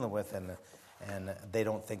with, and they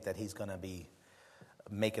don't think that he's going to be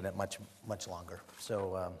making it much longer.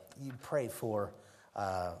 So you pray for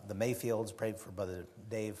the Mayfields, pray for Brother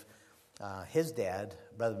Dave. His dad,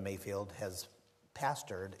 Brother Mayfield, has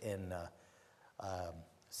pastored in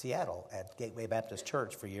Seattle at Gateway Baptist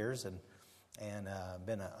Church for years, and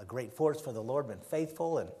been a great force for the Lord, been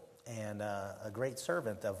faithful and a great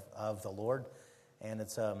servant of the Lord. And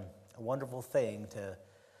it's a wonderful thing to,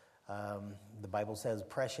 the Bible says,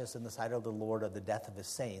 precious in the sight of the Lord are the death of his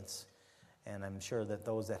saints. And I'm sure that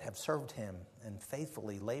those that have served him and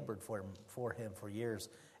faithfully labored for him for years,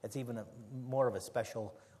 it's even more of a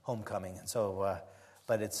special homecoming. And so,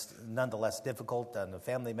 but it's nonetheless difficult on the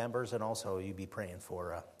family members, and also you be praying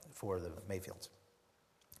for the Mayfields.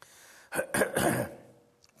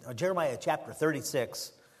 Jeremiah chapter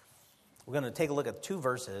 36. We're going to take a look at two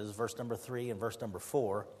verses, verse number 3 and verse number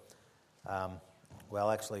 4.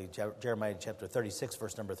 Actually, Jeremiah chapter 36,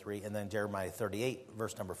 verse number 3, and then Jeremiah 38,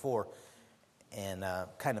 verse number 4, and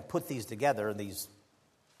kind of put these together, these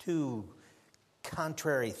two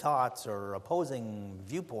contrary thoughts or opposing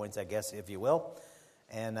viewpoints, I guess, if you will,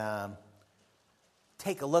 and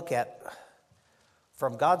take a look at,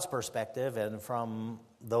 from God's perspective and from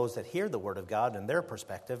those that hear the word of God and their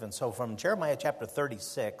perspective. And so from Jeremiah chapter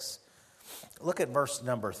 36, look at verse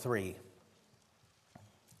number 3.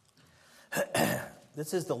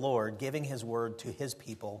 This is the Lord giving his word to his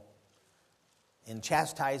people in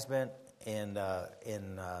chastisement and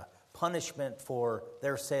in punishment for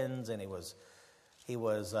their sins, and he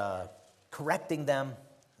was correcting them.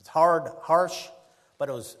 It's hard, harsh, but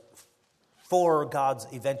it was for God's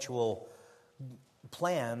eventual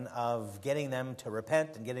plan of getting them to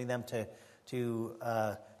repent and getting them to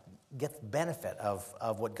get the benefit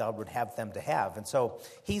of what God would have them to have. And so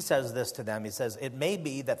he says this to them. He says, "It may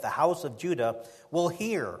be that the house of Judah will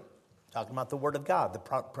hear," talking about the word of God, the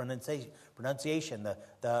pronunciation,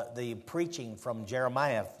 the preaching from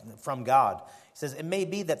Jeremiah from God. He says, "It may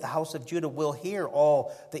be that the house of Judah will hear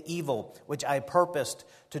all the evil which I purposed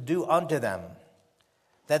to do unto them,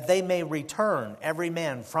 that they may return every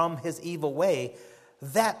man from his evil way,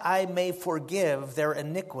 that I may forgive their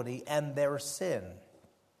iniquity and their sin."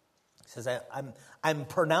 He says, I'm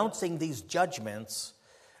pronouncing these judgments,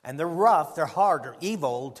 and they're rough, they're hard, they're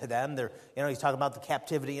evil to them. They're, he's talking about the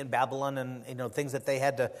captivity in Babylon and things that they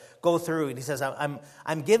had to go through. And he says,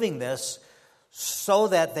 I'm giving this so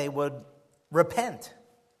that they would repent,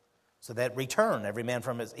 so that return every man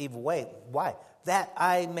from his evil way. Why? That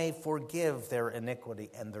I may forgive their iniquity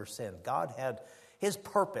and their sin. God had his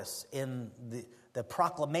purpose in the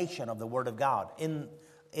proclamation of the word of God, in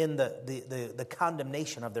the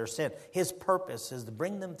condemnation of their sin. His purpose is to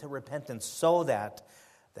bring them to repentance so that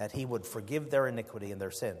he would forgive their iniquity and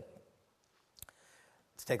their sin.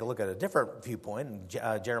 Let's take a look at a different viewpoint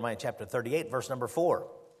in Jeremiah chapter 38, verse number 4.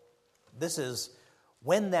 This is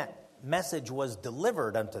when that message was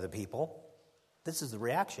delivered unto the people. This is the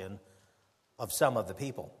reaction of some of the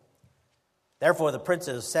people. "Therefore the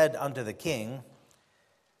princes said unto the king,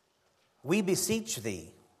 We beseech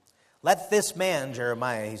thee, let this man,"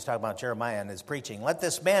 Jeremiah, he's talking about Jeremiah and his preaching, "let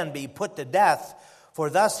this man be put to death, for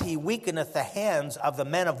thus he weakeneth the hands of the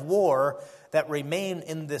men of war that remain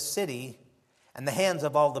in this city, and the hands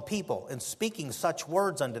of all the people, in speaking such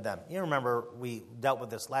words unto them." You remember we dealt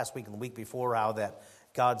with this last week and the week before, how that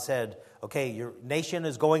God said, okay, your nation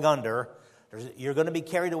is going under, you're going to be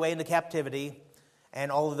carried away into captivity,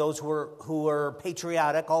 and all of those who are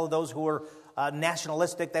patriotic, all of those who are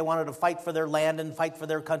nationalistic, they wanted to fight for their land and fight for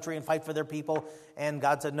their country and fight for their people. And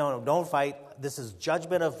God said, no, don't fight. This is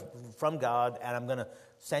judgment from God, and I'm going to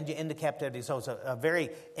send you into captivity. So it's a very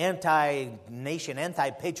anti-nation,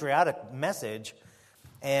 anti-patriotic message.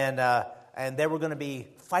 And they were going to be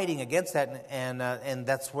fighting against that. And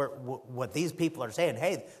that's what these people are saying.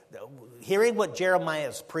 Hey, hearing what Jeremiah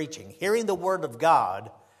is preaching, hearing the word of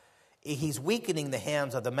God, he's weakening the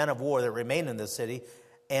hands of the men of war that remain in this city,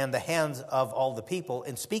 and the hands of all the people,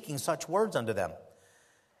 in speaking such words unto them.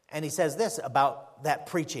 And he says this about that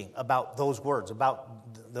preaching, about those words,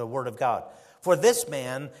 about the word of God. "For this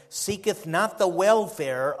man seeketh not the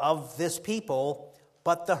welfare of this people,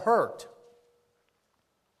 but the hurt."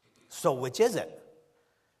 So which is it?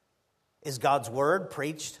 Is God's word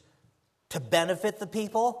preached to benefit the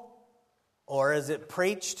people? Or is it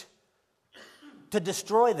preached to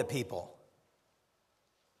destroy the people?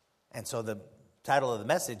 And so the title of the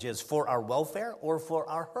message is "For Our Welfare or For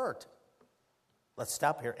Our Hurt?" Let's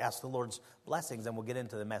stop here, ask the Lord's blessings, and we'll get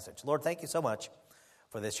into the message. Lord, thank you so much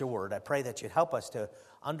for this, your word. I pray that you'd help us to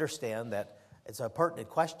understand that it's a pertinent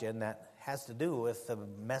question that has to do with the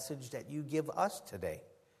message that you give us today.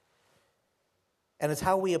 And it's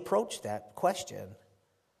how we approach that question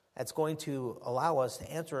that's going to allow us to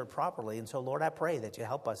answer it properly. And so, Lord, I pray that you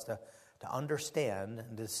help us to understand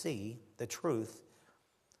and to see the truth.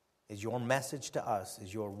 Is your message to us,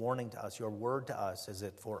 is your warning to us, your word to us, is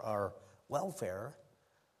it for our welfare,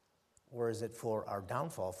 or is it for our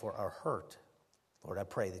downfall, for our hurt? Lord, I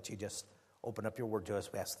pray that you just open up your word to us.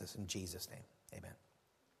 We ask this in Jesus' name.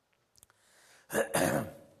 Amen.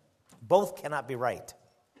 Both cannot be right.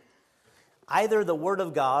 Either the word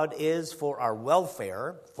of God is for our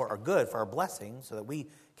welfare, for our good, for our blessing, so that we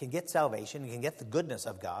can get salvation, can get the goodness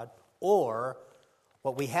of God, or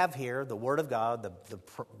what we have here, the word of God,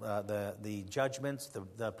 the judgments,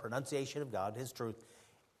 the pronunciation of God, his truth,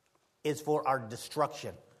 is for our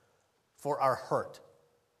destruction, for our hurt,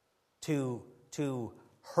 to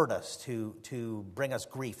hurt us, to bring us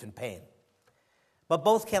grief and pain. But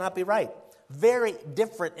both cannot be right. Very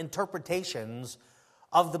different interpretations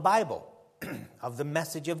of the Bible, of the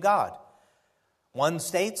message of God. One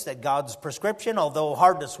states that God's prescription, although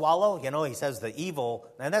hard to swallow, he says the evil,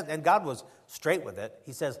 and God was straight with it.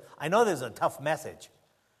 He says, I know this is a tough message.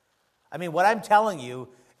 I mean, what I'm telling you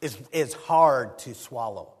is hard to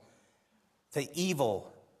swallow. The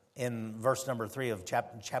evil in verse number 3 of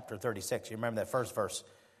chapter 36. You remember that first verse.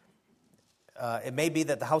 It may be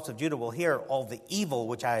that the house of Judah will hear all the evil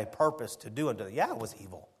which I purpose to do unto them. Yeah, it was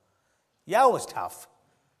evil. Yeah, it was tough.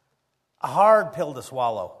 A hard pill to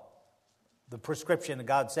swallow. The prescription that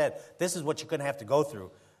God said, this is what you're going to have to go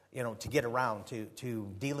through, to get around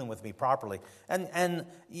to dealing with me properly. And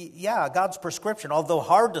yeah, God's prescription, although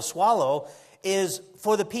hard to swallow, is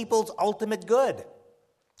for the people's ultimate good,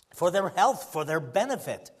 for their health, for their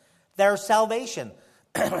benefit, their salvation.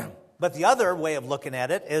 But the other way of looking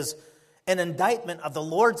at it is an indictment of the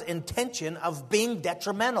Lord's intention of being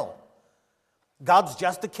detrimental. God's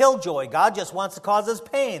just a killjoy. God just wants to cause us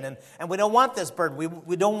pain. And we don't want this burden.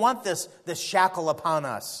 We don't want this shackle upon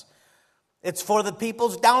us. It's for the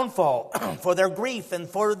people's downfall, for their grief and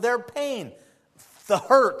for their pain, the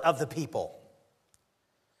hurt of the people.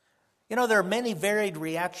 There are many varied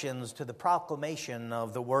reactions to the proclamation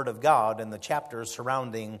of the Word of God in the chapters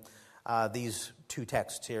surrounding these two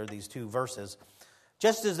texts here, these two verses.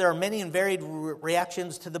 Just as there are many and varied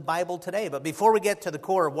reactions to the Bible today. But before we get to the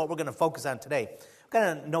core of what we're going to focus on today, I'm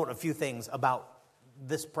going to note a few things about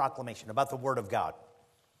this proclamation, about the Word of God.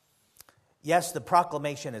 Yes, the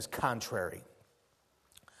proclamation is contrary.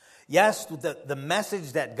 Yes, the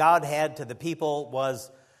message that God had to the people was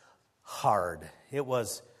hard. It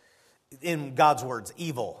was, in God's words,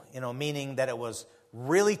 evil, meaning that it was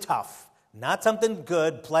really tough. Not something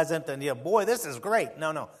good, pleasant, and boy, this is great.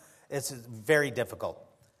 No. It's very difficult.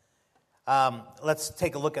 Let's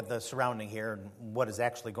take a look at the surrounding here and what is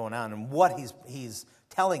actually going on and what he's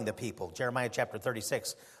telling the people. Jeremiah chapter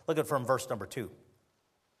 36. Look at from verse number 2.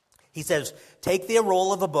 He says, take thee a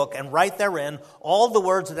roll of a book and write therein all the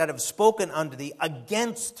words that have spoken unto thee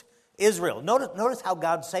against Israel. Notice how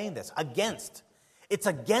God's saying this. Against. It's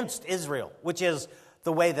against Israel, which is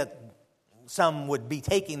the way that some would be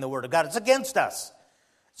taking the word of God. It's against us.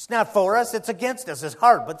 It's not for us, it's against us. It's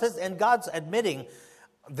hard. And God's admitting,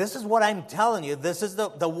 this is what I'm telling you. This is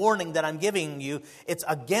the warning that I'm giving you. It's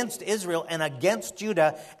against Israel and against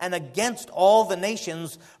Judah and against all the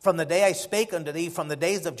nations from the day I spake unto thee, from the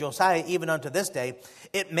days of Josiah, even unto this day.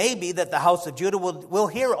 It may be that the house of Judah will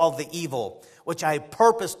hear all the evil which I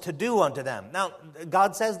purpose to do unto them. Now,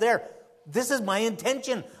 God says there, this is my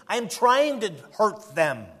intention. I'm trying to hurt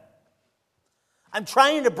them. I'm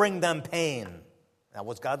trying to bring them pain. That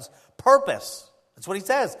was God's purpose. That's what he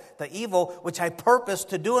says. The evil which I purpose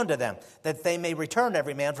to do unto them, that they may return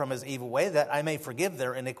every man from his evil way, that I may forgive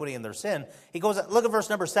their iniquity and their sin. He goes, look at verse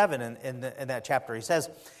number 7 in that chapter. He says,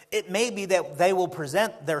 it may be that they will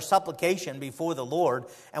present their supplication before the Lord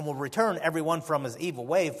and will return everyone from his evil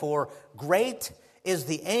way, for great is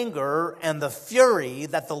the anger and the fury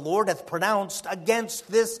that the Lord hath pronounced against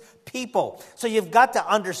this people. So you've got to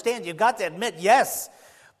understand, you've got to admit, yes,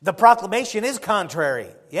 the proclamation is contrary.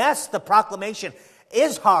 Yes, the proclamation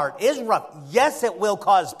is hard, is rough. Yes, it will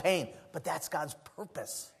cause pain, but that's God's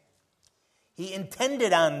purpose. He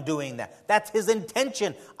intended on doing that. That's his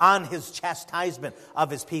intention on his chastisement of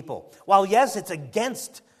his people. While yes, it's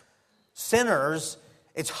against sinners,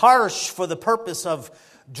 it's harsh for the purpose of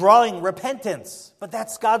drawing repentance, but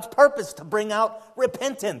that's God's purpose, to bring out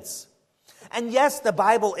repentance. And yes, the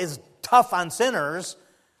Bible is tough on sinners.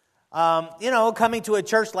 Coming to a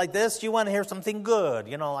church like this, you want to hear something good.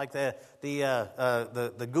 Like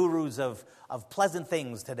the gurus of pleasant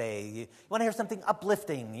things today. You want to hear something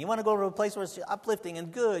uplifting. You want to go to a place where it's uplifting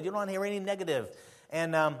and good. You don't want to hear any negative.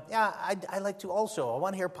 And I like to also. I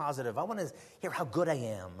want to hear positive. I want to hear how good I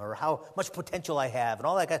am or how much potential I have and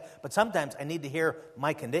all that. But sometimes I need to hear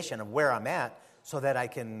my condition of where I'm at so that I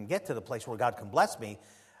can get to the place where God can bless me.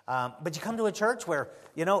 But you come to a church where,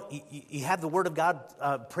 you have the Word of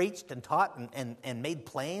God preached and taught and made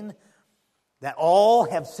plain that all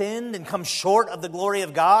have sinned and come short of the glory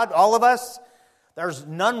of God, all of us. There's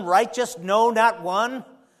none righteous, no, not one.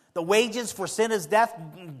 The wages for sin is death.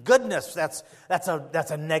 Goodness, that's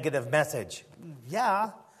a negative message.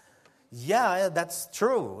 Yeah, that's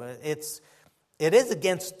true. It is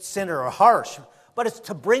against sin or harsh, but it's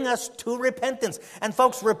to bring us to repentance. And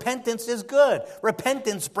folks, repentance is good.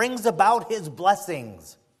 Repentance brings about His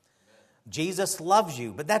blessings. Jesus loves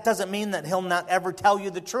you, but that doesn't mean that He'll not ever tell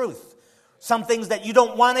you the truth. Some things that you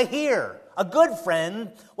don't want to hear. A good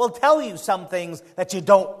friend will tell you some things that you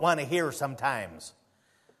don't want to hear sometimes.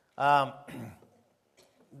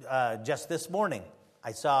 Just this morning,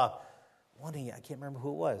 I saw one of you, I can't remember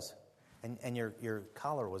who it was, and your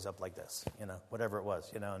collar was up like this, whatever it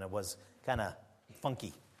was, and it was kind of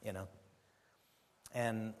funky,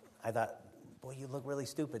 And I thought, boy, you look really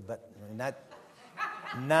stupid, but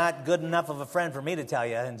not good enough of a friend for me to tell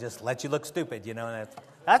you and just let you look stupid, and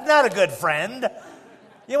that's not a good friend.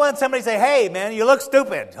 You want somebody to say, hey, man, you look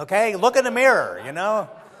stupid, okay? Look in the mirror,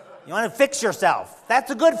 You want to fix yourself.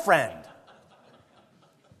 That's a good friend.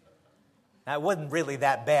 Now, it wasn't really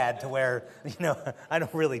that bad to where, I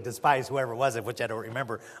don't really despise whoever it was, which I don't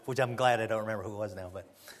remember, which I'm glad I don't remember who it was now. But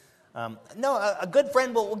no, a good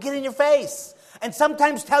friend will get in your face and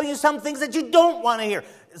sometimes tell you some things that you don't want to hear.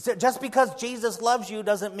 So just because Jesus loves you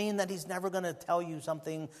doesn't mean that He's never going to tell you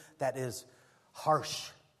something that is harsh.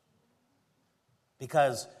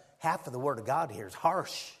 Because half of the Word of God here is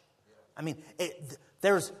harsh. I mean,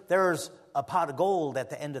 there's a pot of gold at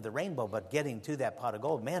the end of the rainbow, but getting to that pot of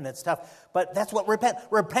gold, man, that's tough. But that's what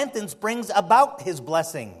repentance brings about His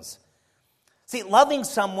blessings. See, loving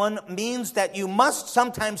someone means that you must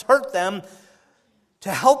sometimes hurt them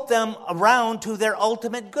to help them around to their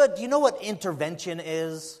ultimate good. Do you know what intervention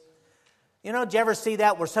is? Did you ever see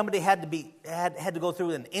that where somebody had to go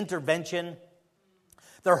through an intervention?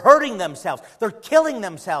 They're hurting themselves. They're killing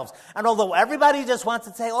themselves. And although everybody just wants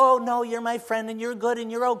to say, oh, no, you're my friend and you're good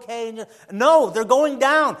and you're okay. No, they're going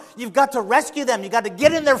down. You've got to rescue them. You've got to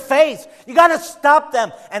get in their face. You've got to stop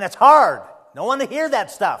them. And it's hard. No one to hear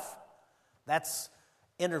that stuff. That's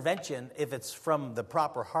intervention if it's from the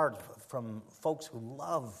proper heart, from folks who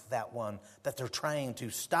love that one that they're trying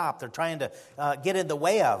to stop. They're trying to get in the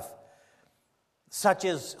way of. Such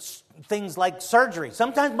as things like surgery.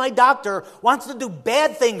 Sometimes my doctor wants to do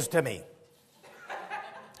bad things to me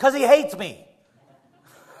because he hates me.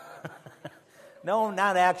 No,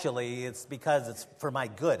 not actually. It's because it's for my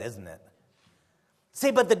good, isn't it?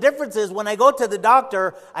 See, but the difference is when I go to the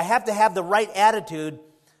doctor, I have to have the right attitude.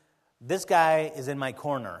 This guy is in my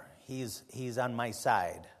corner. He's on my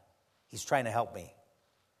side. He's trying to help me.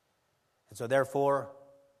 And so therefore,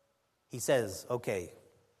 he says, okay,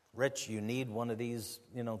 Rich, you need one of these,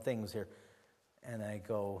 things here. And I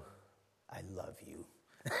go, I love you.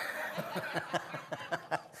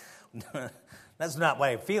 That's not what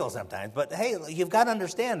I feel sometimes. But hey, you've got to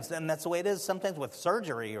understand, and that's the way it is sometimes with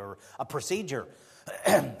surgery or a procedure.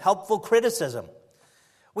 Helpful criticism.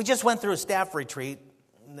 We just went through a staff retreat.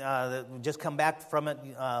 We just come back from it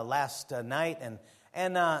last night, and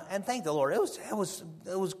thank the Lord. It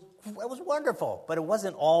was wonderful, but it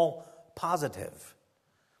wasn't all positive.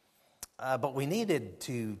 But we needed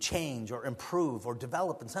to change or improve or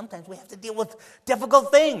develop. And sometimes we have to deal with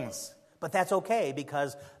difficult things. But that's okay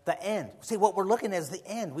because the end. See, what we're looking at is the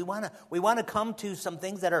end. We want to come to some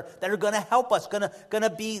things that are going to help us, going to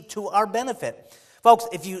be to our benefit. Folks,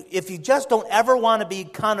 if you just don't ever want to be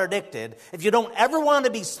contradicted, if you don't ever want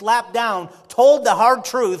to be slapped down, told the hard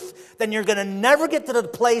truth, then you're going to never get to the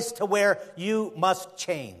place to where you must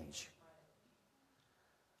change.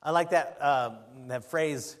 I like that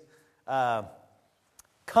phrase.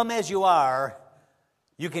 Come as you are,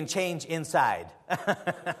 you can change inside.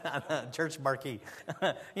 Church marquee.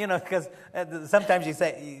 Because sometimes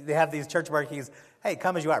they have these church marquees, hey,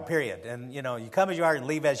 come as you are, period. And, you come as you are and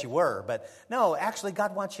leave as you were. But no, actually,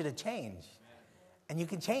 God wants you to change. And you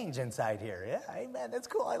can change inside here. Yeah, amen. That's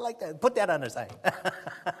cool. I like that. Put that on the side.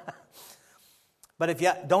 But if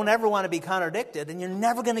you don't ever want to be contradicted, then you're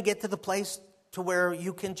never going to get to the place to where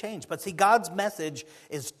you can change. But see, God's message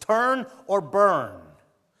is turn or burn.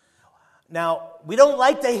 Now, we don't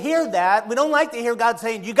like to hear that. We don't like to hear God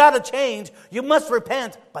saying, you got to change, you must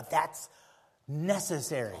repent. But that's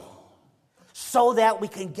necessary so that we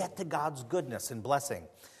can get to God's goodness and blessing.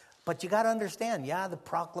 But you got to understand, the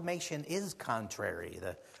proclamation is contrary.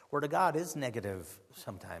 The Word of God is negative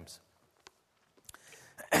sometimes.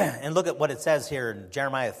 And look at what it says here in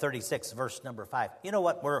Jeremiah 36, verse number 5. You know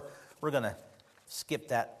what? We're going to skip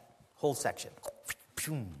that whole section.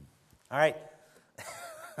 All right.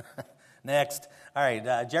 Next. All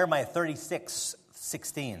right, Jeremiah 36,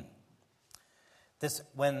 16. This,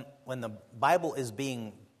 when the Bible is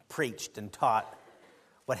being preached and taught,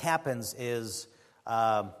 what happens is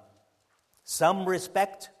some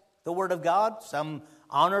respect the Word of God, some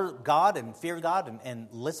honor God and fear God and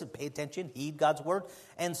listen, pay attention, heed God's Word,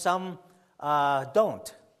 and some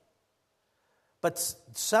don't. But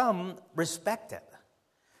some respect it.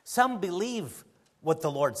 Some believe what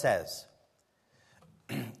the Lord says.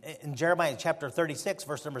 In Jeremiah chapter 36,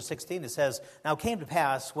 verse number 16, it says, "Now it came to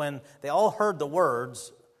pass, when they all heard the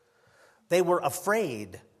words, they were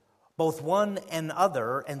afraid, both one and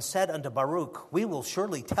other, and said unto Baruch, We will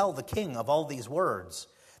surely tell the king of all these words."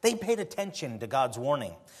 They paid attention to God's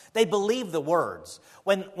warning. They believed the words.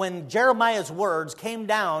 When Jeremiah's words came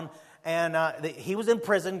down, and he was in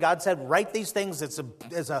prison, God said, write these things. It's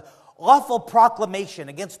a awful proclamation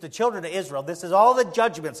against the children of Israel. This is all the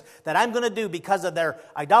judgments that I'm going to do because of their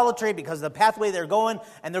idolatry, because of the pathway they're going,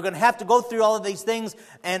 and they're going to have to go through all of these things,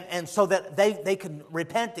 and so that they can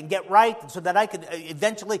repent and get right, so that I could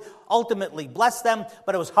eventually, ultimately bless them.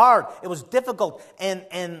 But it was hard. It was difficult. And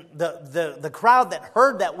the crowd that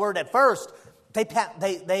heard that word at first,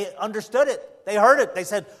 they understood it. They heard it. They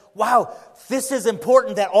said, wow, this is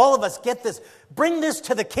important that all of us get this. Bring this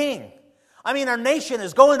to the king. I mean, our nation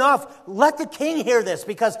is going off. Let the king hear this,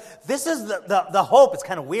 because this is the hope. It's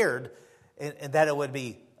kind of weird that it would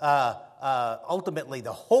be ultimately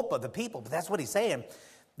the hope of the people, but that's what he's saying.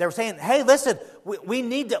 They're saying, hey, listen, we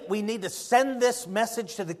need to send this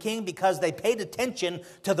message to the king, because they paid attention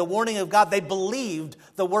to the warning of God. They believed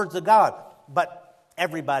the words of God, but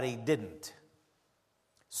everybody didn't.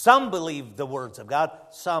 Some believed the words of God.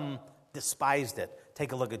 Some despised it.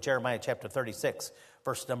 Take a look at Jeremiah chapter 36.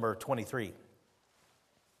 Verse number 23.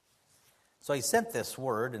 So he sent this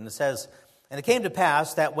word, and it says, "And it came to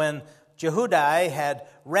pass that when Jehudi had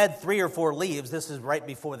read 3 or 4 leaves," this is right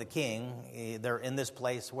before the king. They're in this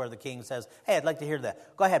place where the king says, hey, I'd like to hear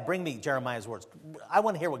that. Go ahead, bring me Jeremiah's words. I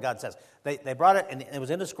want to hear what God says. They brought it, and it was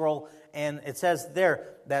in a scroll, and it says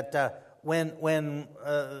there that when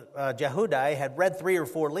Jehudi had read 3 or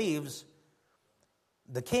 4 leaves,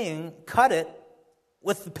 the king cut it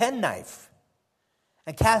with the penknife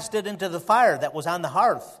and cast it into the fire that was on the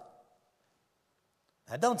hearth.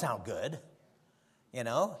 That don't sound good.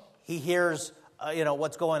 He hears,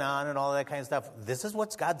 what's going on and all that kind of stuff. This is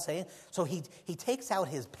what's God saying. So he takes out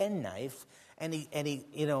his penknife and he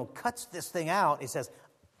cuts this thing out. He says,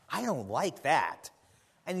 I don't like that.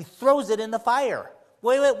 And he throws it in the fire.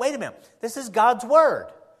 Wait a minute. This is God's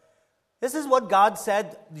word. This is what God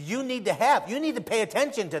said you need to have. You need to pay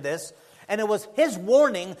attention to this. And it was his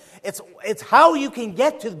warning. It's how you can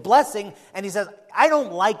get to blessing. And he says, I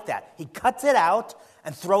don't like that. He cuts it out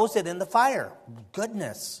and throws it in the fire.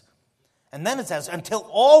 Goodness. And then it says, until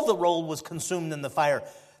all the roll was consumed in the fire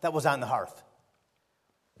that was on the hearth.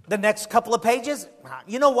 The next couple of pages,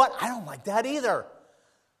 you know what? I don't like that either.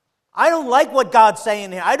 I don't like what God's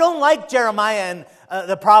saying here. I don't like Jeremiah and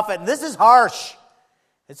the prophet. This is harsh.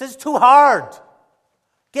 This is too hard.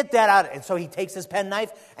 Get that out. And so he takes his penknife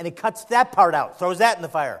and he cuts that part out, throws that in the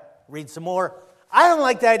fire. Read some more. I don't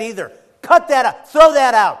like that either. Cut that out. Throw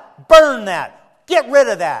that out. Burn that. Get rid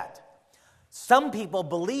of that. Some people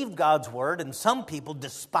believed God's word and some people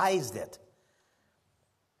despised it.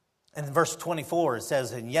 And in verse 24 it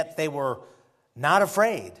says, and yet they were not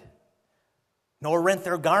afraid, nor rent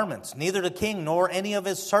their garments, neither the king nor any of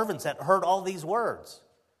his servants that heard all these words.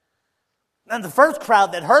 And the first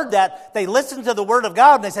crowd that heard that, they listened to the word of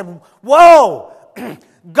God and they said, whoa,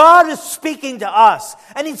 God is speaking to us.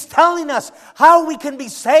 And he's telling us how we can be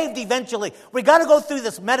saved eventually. We got to go through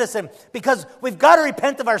this medicine because we've got to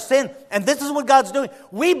repent of our sin. And this is what God's doing.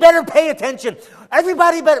 We better pay attention.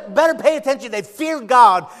 Everybody better pay attention. They feared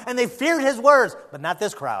God and they feared his words, but not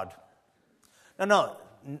this crowd. No,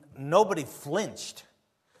 nobody flinched.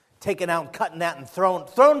 Taken out and cutting that and thrown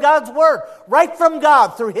God's word right from God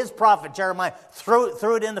through his prophet Jeremiah.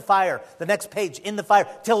 Threw it in the fire. The next page, in the fire,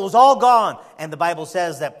 till it was all gone. And the Bible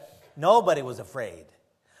says that nobody was afraid.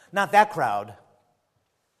 Not that crowd.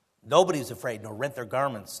 Nobody was afraid, nor rent their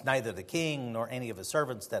garments, neither the king nor any of his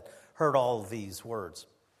servants that heard all of these words.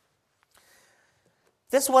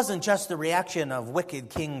 This wasn't just the reaction of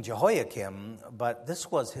wicked King Jehoiakim, but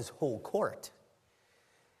this was his whole court.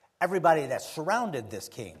 Everybody that surrounded this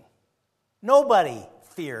king. Nobody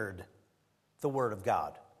feared the word of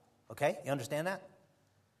God. Okay? You understand that?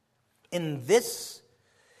 In this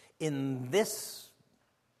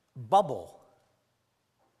bubble,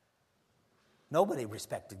 nobody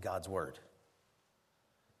respected God's word.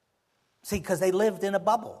 See, because they lived in a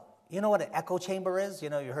bubble. You know what an echo chamber is? You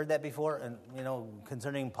heard that before? And,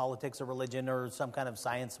 concerning politics or religion or some kind of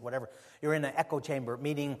science, whatever. You're in an echo chamber,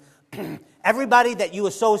 meaning everybody that you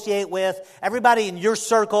associate with, everybody in your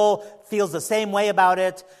circle feels the same way about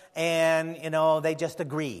it, and, they just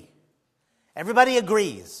agree. Everybody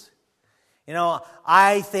agrees.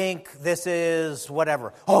 I think this is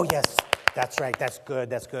whatever. Oh, yes, that's right, that's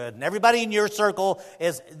good. And everybody in your circle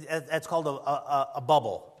that's called a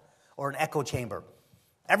bubble or an echo chamber.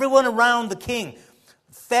 Everyone around the king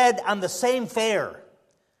fed on the same fare.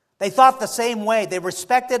 They thought the same way. They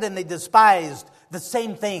respected and they despised the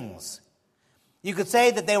same things. You could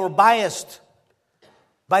say that they were biased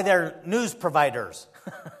by their news providers.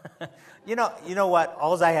 You know what?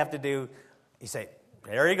 All I have to do, you say,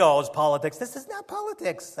 there he goes, politics. This is not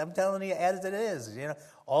politics. I'm telling you as it is.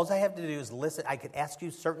 All I have to do is listen. I could ask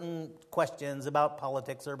you certain questions about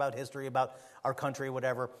politics or about history, about our country,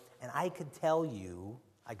 whatever, and I could tell you,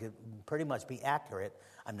 I could pretty much be accurate.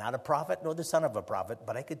 I'm not a prophet nor the son of a prophet,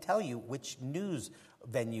 but I could tell you which news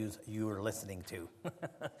venues you are listening to.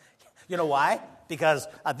 You know why? Because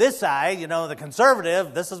on this side, the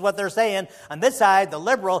conservative, this is what they're saying. On this side, the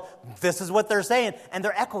liberal, this is what they're saying. And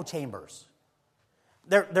they're echo chambers.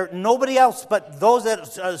 They're nobody else but those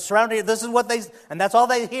that surround you. This is what and that's all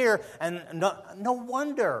they hear. And no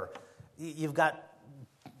wonder you've got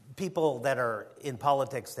people that are in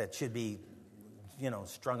politics that should be,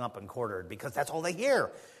 strung up and quartered, because that's all they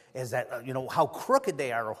hear is that, how crooked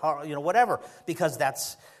they are, or how, whatever, because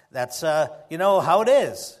that's how it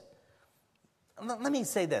is. Let me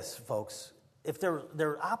say this, folks. If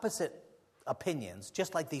they're opposite opinions,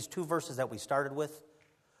 just like these two verses that we started with,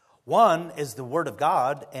 one is the Word of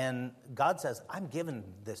God, and God says, I'm giving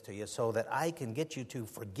this to you so that I can get you to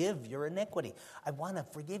forgive your iniquity. I want to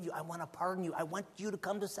forgive you. I want to pardon you. I want you to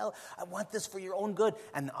come to sell. I want this for your own good.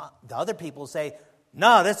 And the other people say,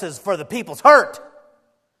 no, this is for the people's hurt.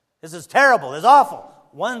 This is terrible. This is awful.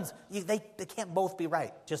 They can't both be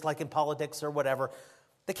right, just like in politics or whatever.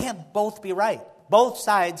 They can't both be right. Both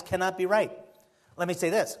sides cannot be right. Let me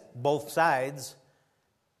say this. Both sides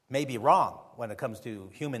may be wrong when it comes to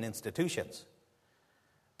human institutions.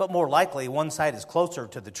 But more likely, one side is closer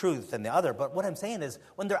to the truth than the other. But what I'm saying is,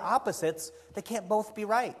 when they're opposites, they can't both be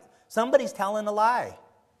right. Somebody's telling a lie,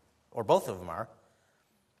 or both of them are.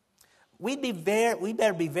 We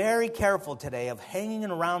better be very careful today of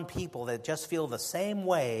hanging around people that just feel the same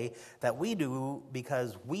way that we do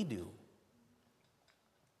because we do.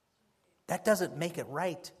 That doesn't make it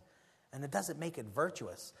right, and it doesn't make it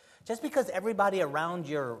virtuous. Just because everybody around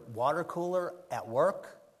your water cooler at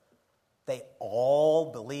work, they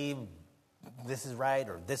all believe this is right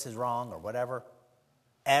or this is wrong or whatever,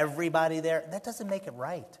 everybody there, that doesn't make it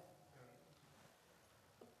right.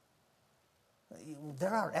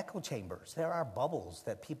 There are echo chambers. There are bubbles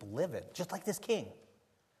that people live in, just like this king.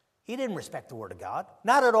 He didn't respect the Word of God.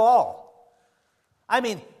 Not at all. I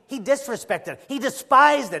mean, he disrespected it. He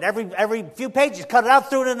despised it. Every few pages, cut it out,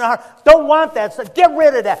 threw it in the heart. Don't want that. So get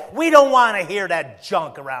rid of that. We don't want to hear that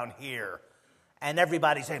junk around here. And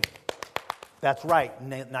everybody's saying, that's right.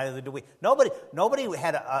 Neither do we. Nobody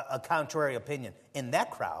had a contrary opinion in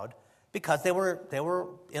that crowd because they were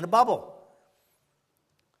in a bubble.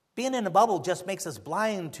 Being in a bubble just makes us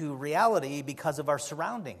blind to reality because of our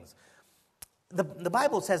surroundings. The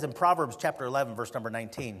Bible says in Proverbs chapter 11, verse number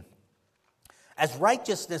 19, as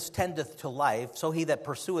righteousness tendeth to life, so he that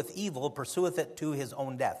pursueth evil pursueth it to his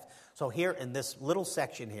own death. So here in this little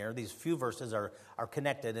section here, these few verses are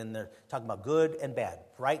connected, and they're talking about good and bad,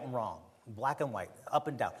 right and wrong, black and white, up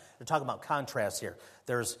and down. They're talking about contrasts here.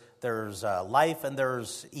 There's life and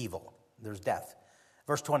there's evil. There's death.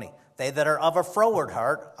 Verse 20, they that are of a froward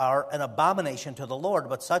heart are an abomination to the Lord,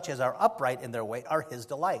 but such as are upright in their way are his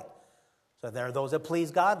delight. So there are those that please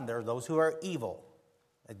God, and there are those who are evil,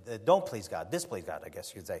 that don't please God, displease God, I guess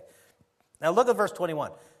you could say. Now look at verse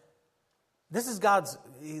 21. This is God's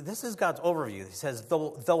overview. He says,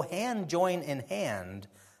 though hand join in hand,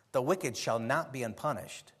 the wicked shall not be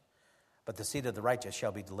unpunished, but the seed of the righteous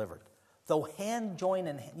shall be delivered. Though hand join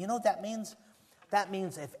in hand. You know what that means? That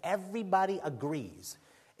means if everybody agrees,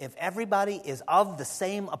 if everybody is of the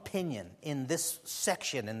same opinion in this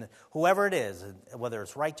section, and whoever it is, whether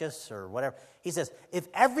it's righteous or whatever, he says, if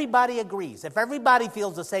everybody agrees, if everybody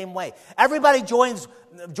feels the same way, everybody joins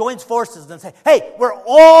forces and say, hey, we're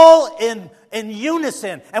all in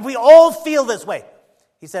unison, and we all feel this way.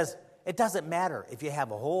 He says, It doesn't matter if you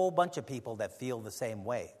have a whole bunch of people that feel the same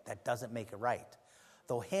way. That doesn't make it right.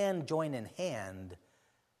 Though hand join in hand,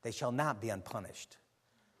 they shall not be unpunished.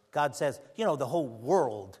 God says, the whole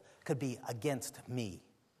world could be against me.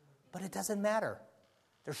 But it doesn't matter.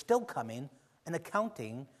 There's still coming an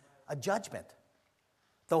accounting, a judgment.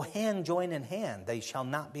 Though hand join in hand, they shall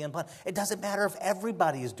not be unpunished. It doesn't matter if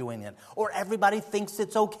everybody is doing it or everybody thinks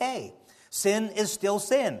it's okay. Sin is still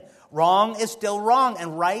sin. Wrong is still wrong.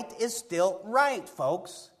 And right is still right,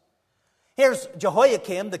 folks. Here's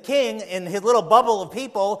Jehoiakim, the king, in his little bubble of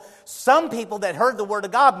people. Some people that heard the word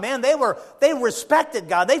of God, man, they respected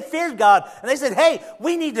God. They feared God. And they said, hey,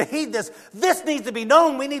 we need to heed this. This needs to be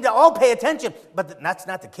known. We need to all pay attention. But that's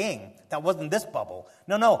not the king. That wasn't this bubble.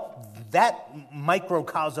 No. That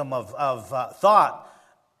microcosm of thought,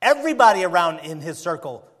 everybody around in his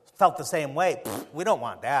circle felt the same way. We don't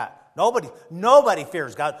want that. Nobody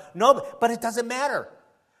fears God. But it doesn't matter.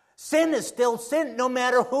 Sin is still sin, no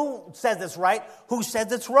matter who says it's right, who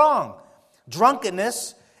says it's wrong.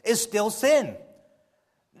 Drunkenness is still sin.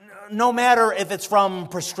 No matter if it's from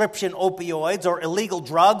prescription opioids or illegal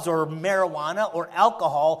drugs or marijuana or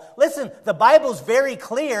alcohol. Listen, the Bible's very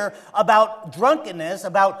clear about drunkenness,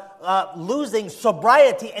 about losing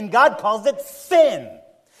sobriety, and God calls it sin.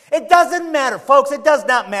 It doesn't matter, folks. It does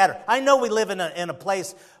not matter. I know we live in a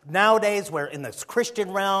place nowadays where in the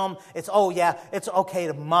Christian realm, it's okay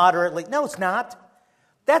to moderately. No, it's not.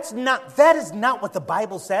 That is not what the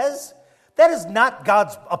Bible says. That is not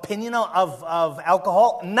God's opinion of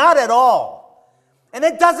alcohol. Not at all. And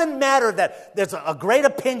it doesn't matter that there's a great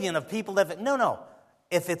opinion of people that, no.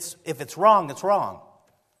 If it's wrong, it's wrong.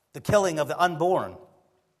 The killing of the unborn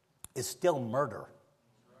is still murder.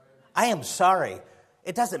 I am sorry.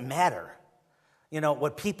 It doesn't matter,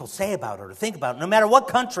 what people say about it or think about it. No matter what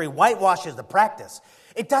country whitewashes the practice,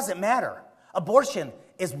 it doesn't matter. Abortion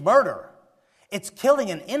is murder. It's killing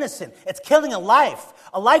an innocent. It's killing a life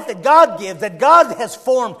that God gives, that God has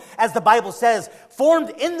formed, as the Bible says, formed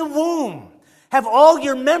in the womb. Have all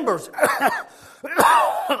your members,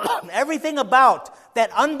 everything about that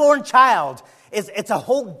unborn child, it's a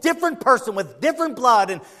whole different person with different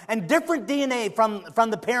blood and different DNA from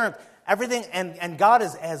the parent. Everything, and God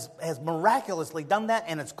has miraculously done that,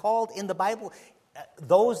 and it's called in the Bible,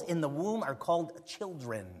 those in the womb are called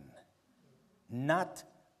children, not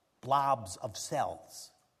blobs of cells.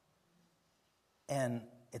 And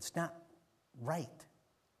it's not right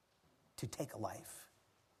to take a life.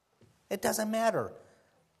 It doesn't matter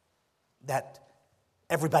that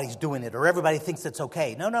everybody's doing it or everybody thinks it's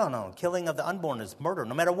okay. No. Killing of the unborn is murder,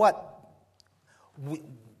 no matter what.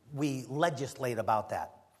 We legislate about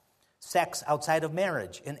that. Sex outside of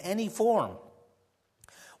marriage in any form,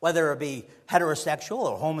 whether it be heterosexual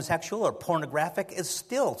or homosexual or pornographic, is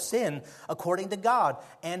still sin according to God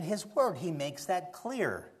and His Word. He makes that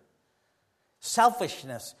clear.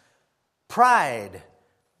 Selfishness, pride,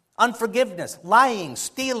 unforgiveness, lying,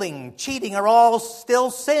 stealing, cheating are all still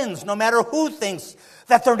sins, no matter who thinks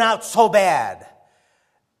that they're not so bad.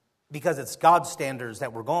 Because it's God's standards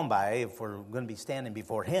that we're going by if we're going to be standing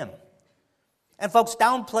before Him. And folks,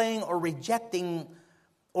 downplaying or rejecting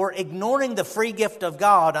or ignoring the free gift of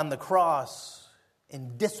God on the cross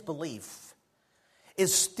in disbelief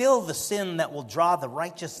is still the sin that will draw the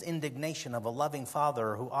righteous indignation of a loving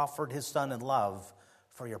Father who offered His Son in love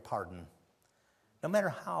for your pardon, no matter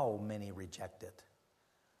how many reject it.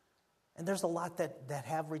 And there's a lot that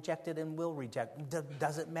have rejected and will reject. It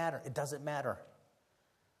doesn't matter. It doesn't matter.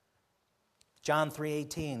 John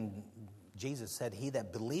 3:18, Jesus said, "He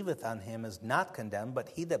that believeth on Him is not condemned, but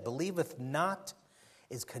he that believeth not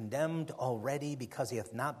is condemned already, because he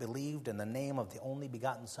hath not believed in the name of the only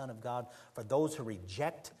begotten Son of God." For those who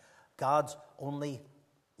reject God's only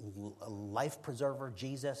life preserver,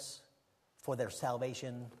 Jesus, for their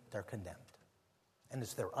salvation, they're condemned. And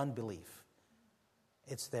it's their unbelief.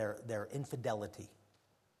 It's their infidelity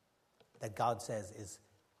that God says is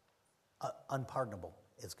unpardonable.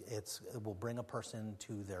 It will bring a person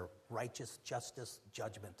to their righteous justice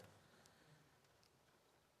judgment.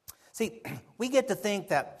 See, we get to think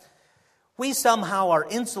that we somehow are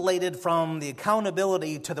insulated from the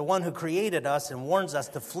accountability to the one who created us and warns us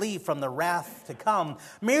to flee from the wrath to come,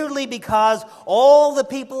 merely because all the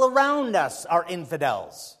people around us are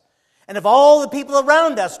infidels. And if all the people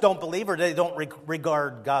around us don't believe or they don't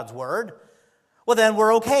regard God's word, well, then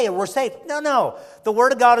we're okay and we're safe. No. The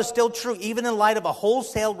Word of God is still true, even in light of a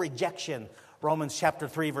wholesale rejection. Romans chapter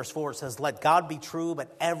 3, verse 4 says, "Let God be true,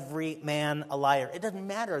 but every man a liar." It doesn't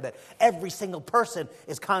matter that every single person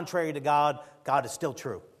is contrary to God. God is still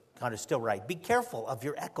true. God is still right. Be careful of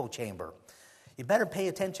your echo chamber. You better pay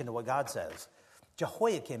attention to what God says.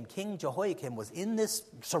 King Jehoiakim was in this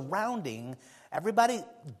surrounding. Everybody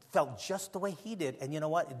felt just the way he did. And you know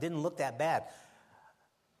what? It didn't look that bad.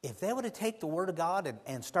 If they were to take the word of God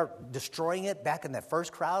and start destroying it back in that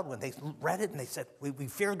first crowd, when they read it and they said, we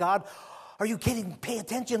fear God. Are you kidding? Pay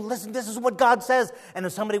attention. Listen, this is what God says. And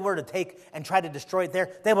if somebody were to take and try to destroy it there,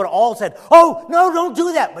 they would have all said, oh, no, don't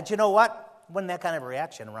do that. But you know what? Wasn't that kind of a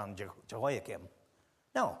reaction around Jehoiakim?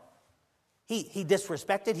 No. He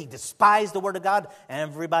disrespected, he despised the word of God, and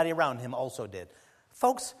everybody around him also did.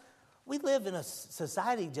 Folks, we live in a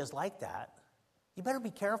society just like that. You better be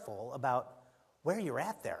careful about where you're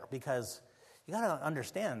at there, because you got to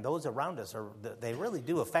understand those around us, they really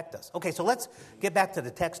do affect us. Okay, so let's get back to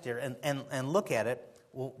the text here and look at it.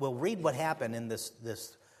 We'll read what happened in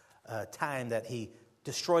this time that he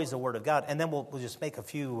destroys the word of God, and then we'll just make a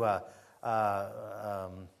few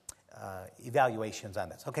evaluations on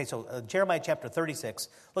this. Okay, so Jeremiah chapter 36,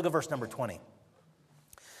 look at verse number 20.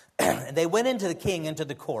 And they went into the king, into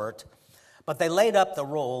the court, but they laid up the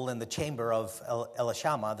roll in the chamber of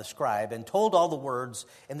Elishama, the scribe, and told all the words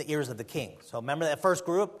in the ears of the king. So remember that first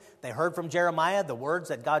group? They heard from Jeremiah the words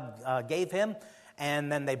that God gave him,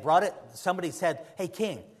 and then they brought it. Somebody said, hey,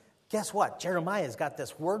 king, guess what? Jeremiah's got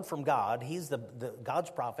this word from God. He's the God's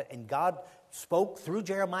prophet, and God spoke through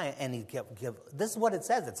Jeremiah, and he give this is what it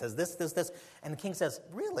says. It says this. And the king says,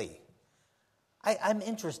 really? I'm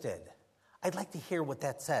interested. I'd like to hear what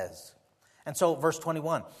that says. And so, verse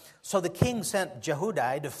 21, so the king sent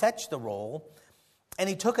Jehudi to fetch the roll, and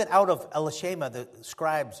he took it out of Elishama, the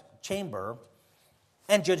scribe's chamber.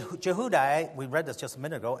 And Jehudi, we read this just a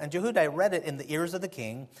minute ago, and Jehudi read it in the ears of the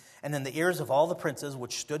king, and in the ears of all the princes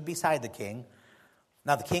which stood beside the king.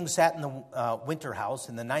 Now the king sat in the winter house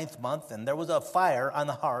in the 9th month, and there was a fire on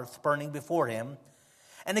the hearth burning before him.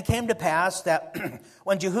 And it came to pass that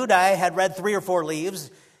when Jehudi had read 3 or 4 leaves,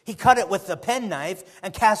 he cut it with the penknife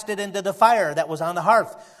and cast it into the fire that was on the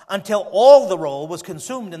hearth, until all the roll was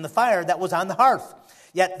consumed in the fire that was on the hearth.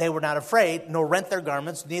 Yet they were not afraid, nor rent their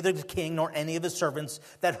garments, neither the king nor any of his servants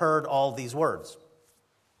that heard all these words.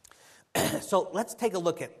 So let's take a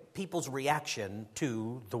look at people's reaction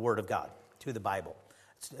to the Word of God, to the Bible.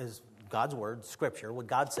 It's God's Word, Scripture, what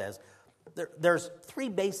God says. There's 3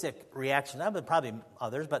 basic reactions. There are probably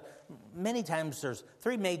others, but many times there's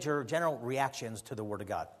 3 major general reactions to the Word of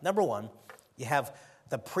God. Number 1, you have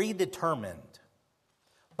the predetermined,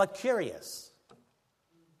 but curious.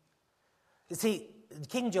 You see,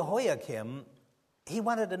 King Jehoiakim, he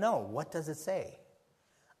wanted to know, what does it say?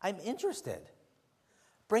 I'm interested.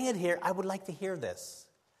 Bring it here. I would like to hear this.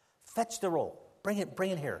 Fetch the roll. Bring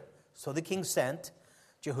it here. So the king sent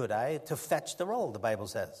Jehudi to fetch the roll, the Bible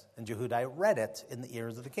says. And Jehudi read it in the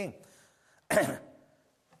ears of the king.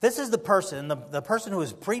 This is the person who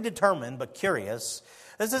is predetermined but curious.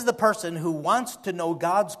 This is the person who wants to know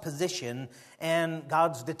God's position and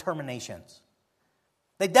God's determinations.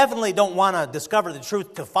 They definitely don't want to discover the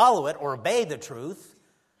truth to follow it or obey the truth.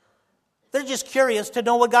 They're just curious to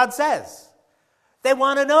know what God says. They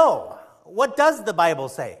want to know, what does the Bible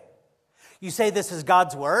say? You say this is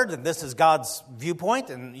God's word and this is God's viewpoint,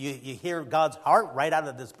 and you hear God's heart right out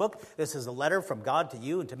of this book. This is a letter from God to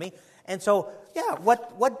you and to me. And so, yeah,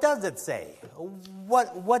 what does it say?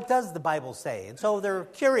 What does the Bible say? And so they're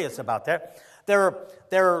curious about that.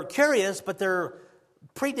 They're curious, but they're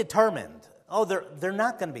predetermined. Oh, they're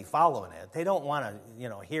not going to be following it. They don't want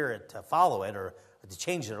to, hear it to follow it or to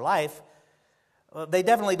change their life. They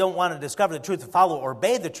definitely don't want to discover the truth to follow or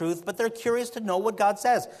obey the truth, but they're curious to know what God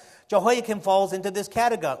says. Jehoiakim falls into this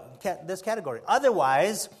category.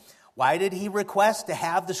 Otherwise, why did he request to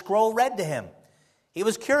have the scroll read to him? He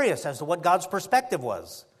was curious as to what God's perspective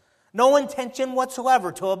was. No intention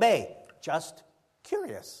whatsoever to obey. Just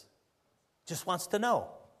curious. Just wants to know.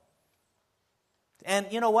 And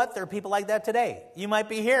you know what? There are people like that today. You might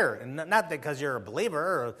be here, and not because you're a believer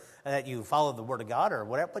or that you follow the Word of God or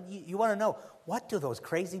whatever, but you want to know, what do those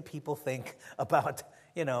crazy people think about,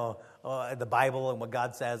 the Bible and what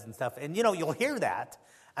God says and stuff? And, you'll hear that.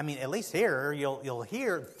 I mean, at least here, you'll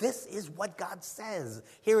hear, this is what God says.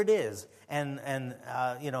 Here it is. And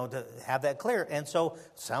to have that clear. And so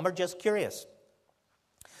some are just curious.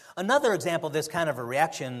 Another example of this kind of a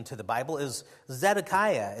reaction to the Bible is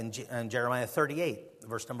Zedekiah in Jeremiah 38,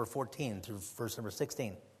 verse number 14 through verse number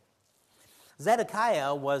 16.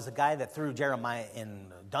 Zedekiah was a guy that threw Jeremiah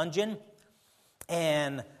in a dungeon,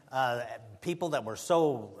 and people that were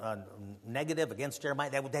so negative against Jeremiah,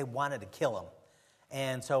 they wanted to kill him.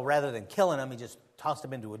 And so rather than killing him, he just tossed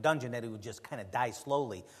him into a dungeon that he would just kind of die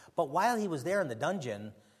slowly. But while he was there in the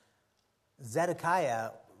dungeon, Zedekiah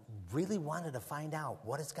really wanted to find out,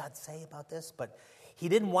 what does God say about this? But he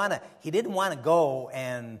didn't want to go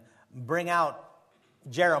and bring out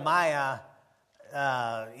Jeremiah,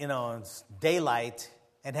 it's daylight,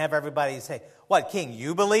 and have everybody say, "What, King,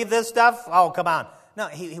 you believe this stuff? Oh, come on." No,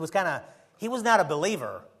 he was not a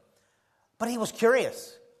believer, but he was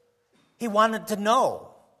curious. He wanted to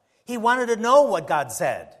know. He wanted to know what God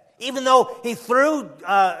said. Even though he threw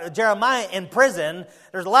Jeremiah in prison,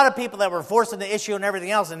 there's a lot of people that were forcing the issue and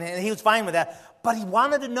everything else, and he was fine with that. But he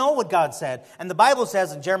wanted to know what God said. And the Bible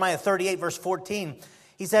says in Jeremiah 38, verse 14,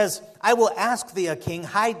 he says, "I will ask thee, a king,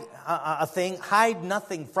 hide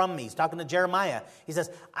nothing from me." He's talking to Jeremiah. He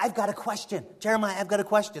says, "I've got a question. Jeremiah, I've got a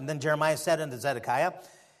question." Then Jeremiah said unto Zedekiah,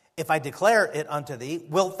 "If I declare it unto thee,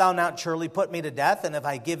 wilt thou not surely put me to death? And if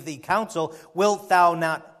I give thee counsel, wilt thou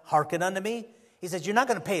not hearken unto me?" He says, "You're not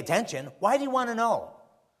going to pay attention. Why do you want to know?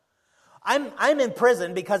 I'm in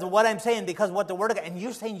prison because of what I'm saying, because of what the word of God, and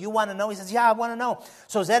you're saying you want to know?" He says, "Yeah, I want to know."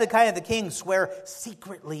 So Zedekiah the king sware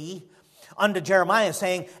secretly unto Jeremiah,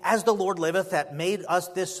 saying, "As the Lord liveth that made us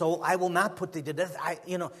this soul, I will not put thee to death."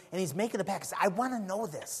 And he's making a pact. I want to know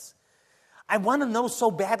this. I want to know so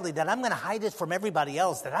badly that I'm going to hide it from everybody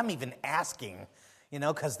else, that I'm even asking,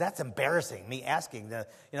 because that's embarrassing, me asking,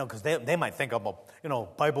 because they might think I'm a,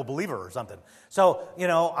 Bible believer or something. So,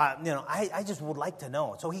 I just would like to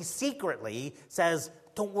know. So he secretly says,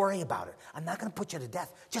 "Don't worry about it. I'm not going to put you to death.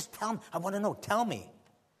 Just tell me. I want to know. Tell me."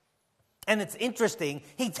 And it's interesting.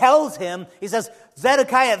 He tells him, he says,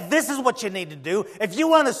 "Zedekiah, this is what you need to do. If you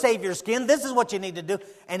want to save your skin, this is what you need to do."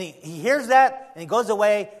 And he hears that, and he goes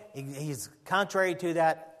away. He's contrary to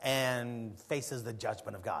that and faces the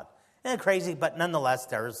judgment of God. And crazy, but nonetheless,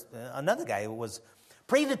 there's another guy who was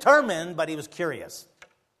predetermined, but he was curious.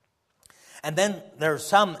 And then there's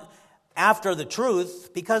some after the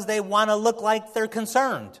truth because they want to look like they're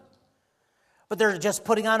concerned. But they're just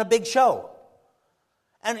putting on a big show.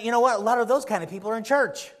 And you know what? A lot of those kind of people are in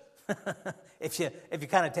church. If you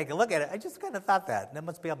kind of take a look at it, I just kind of thought that. That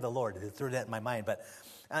must be of the Lord who threw that in my mind. But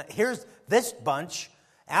here's this bunch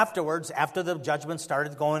afterwards, after the judgment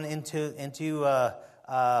started going into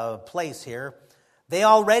place here. They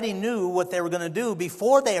already knew what they were going to do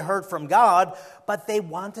before they heard from God, but they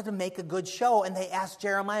wanted to make a good show. And they asked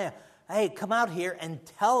Jeremiah, "Hey, come out here and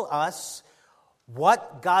tell us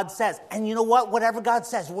what God says." And you know what? Whatever God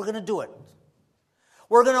says, we're going to do it.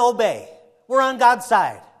 We're going to obey. We're on God's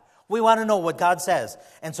side. We want to know what God says.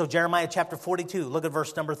 And so Jeremiah chapter 42, look at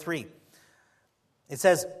verse number 3. It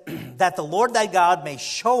says, "That the Lord thy God may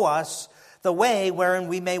show us the way wherein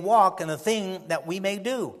we may walk, and the thing that we may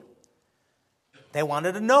do." They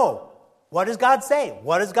wanted to know, what does God say?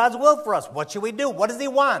 What is God's will for us? What should we do? What does he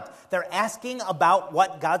want? They're asking about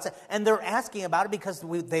what God said. And they're asking about it because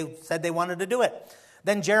they said they wanted to do it.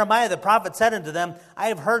 Then Jeremiah the prophet said unto them, "I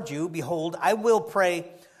have heard you. Behold, I will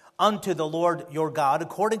pray unto the Lord your God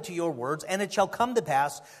according to your words, and it shall come to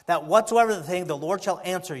pass that whatsoever the thing the Lord shall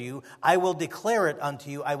answer you, I will declare it unto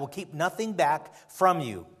you. I will keep nothing back from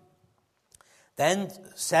you." Then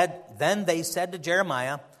they said to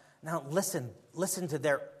Jeremiah, now listen to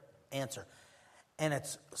their answer. And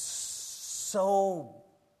it's so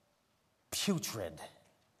putrid.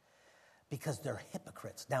 Because they're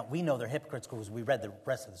hypocrites. Now, we know they're hypocrites because we read the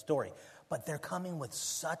rest of the story. But they're coming with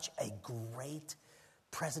such a great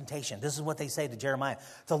presentation. This is what they say to Jeremiah.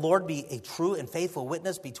 "The Lord be a true and faithful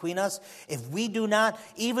witness between us, if we do not,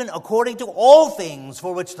 even according to all things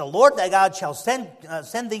for which the Lord thy God shall send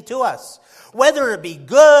thee to us. Whether it be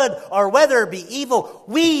good or whether it be evil,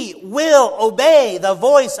 we will obey the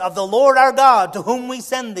voice of the Lord our God, to whom we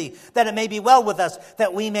send thee, that it may be well with us,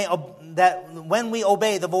 that when we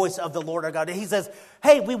obey the voice of the Lord our God." He says,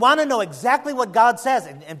 hey, we want to know exactly what God says.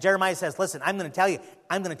 And Jeremiah says, "Listen, I'm going to tell you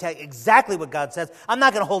exactly what God says. I'm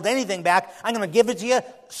not going to hold anything back. I'm going to give it to you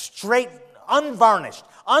straight, unvarnished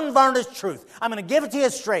truth. I'm going to give it to you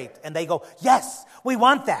straight." And they go, "Yes, we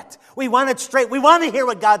want that. We want it straight. We want to hear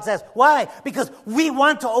what God says." Why? Because we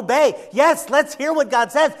want to obey. Yes, let's hear what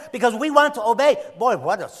God says because we want to obey. Boy,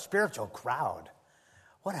 what a spiritual crowd.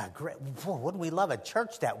 Wouldn't we love a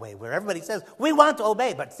church that way where everybody says, we want to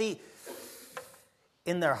obey. But see,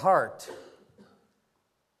 in their heart,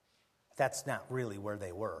 that's not really where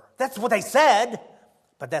they were. That's what they said,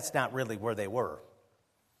 but that's not really where they were.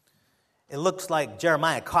 It looks like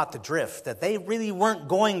Jeremiah caught the drift that they really weren't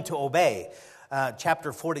going to obey.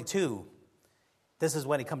 Chapter 42, this is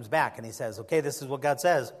when he comes back and he says, okay, this is what God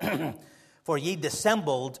says. "For ye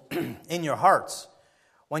dissembled in your hearts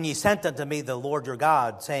when ye sent unto me the Lord your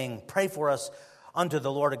God, saying, Pray for us unto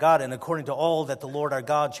the Lord our God, and according to all that the Lord our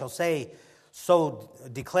God shall say, so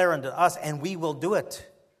declare unto us, and we will do it."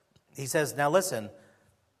 He says, now listen,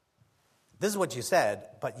 This is what you said,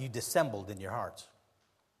 but you dissembled in your hearts.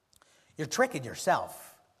 You're tricking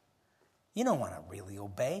yourself. You don't want to really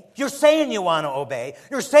obey. You're saying you want to obey.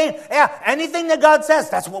 You're saying, yeah, anything that God says,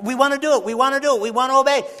 that's what we want to do it. We want to do it. We want to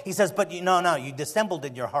obey. He says, but you dissembled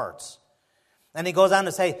in your hearts. And he goes on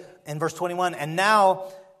to say in verse 21, and now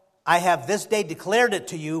I have this day declared it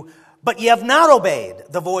to you, but ye have not obeyed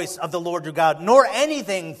the voice of the Lord your God, nor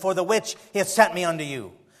anything for the which he hath sent me unto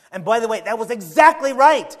you. And by the way, that was exactly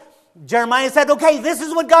right. Jeremiah said, okay, this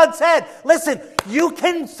is what God said. Listen, you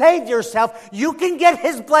can save yourself. You can get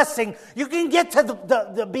his blessing. You can get to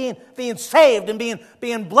the being saved and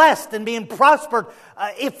being blessed and being prospered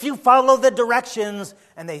if you follow the directions.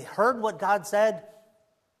 And they heard what God said,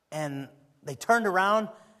 and they turned around.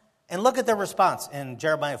 And look at their response in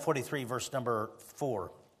Jeremiah 43, verse number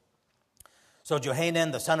 4. So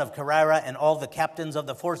Johanan, the son of Kareah, and all the captains of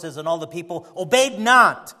the forces and all the people obeyed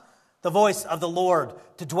not the voice of the Lord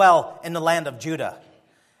to dwell in the land of Judah.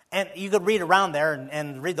 And you could read around there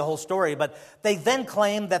and read the whole story, but they then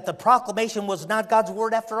claimed that the proclamation was not God's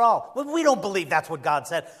word after all. Well, we don't believe that's what God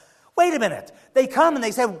said. Wait a minute. They come and they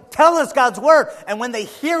say, tell us God's word. And when they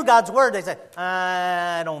hear God's word, they say,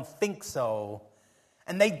 I don't think so.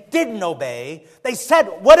 And they didn't obey. They said,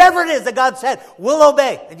 whatever it is that God said, we'll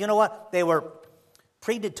obey. And you know what? They were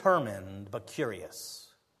predetermined but curious.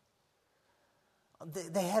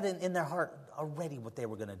 They had in their heart already what they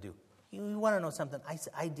were going to do. You want to know something?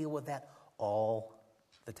 I deal with that all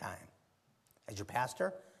the time. As your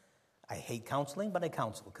pastor, I hate counseling, but I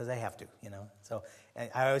counsel because I have to, So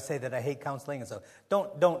I always say that I hate counseling, and so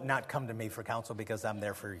don't not come to me for counsel because I'm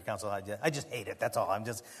there for your counsel. I just hate it. That's all.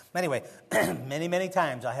 Anyway, many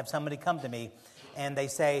times I have somebody come to me, and they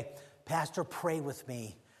say, Pastor, pray with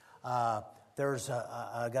me. I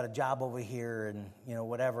got a job over here, and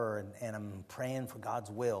whatever, and I'm praying for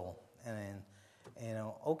God's will, and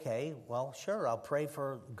okay, well, sure, I'll pray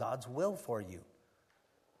for God's will for you,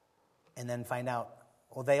 and then find out,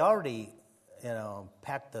 well, they already,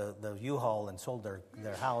 packed the U-Haul and sold their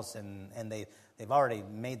house, and they've already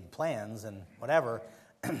made plans and whatever,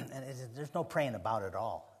 and there's no praying about it at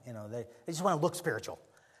all. They just want to look spiritual.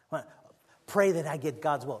 Pray that I get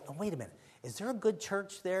God's will. Oh, wait a minute. Is there a good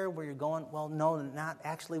church there where you're going? Well, no, not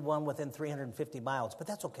actually one within 350 miles, but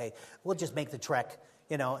that's okay. We'll just make the trek,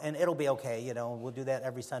 and it'll be okay. We'll do that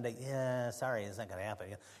every Sunday. Yeah, sorry, it's not going to happen.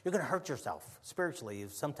 You're going to hurt yourself spiritually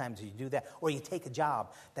if sometimes you do that, or you take a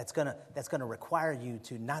job that's going to require you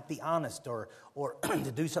to not be honest or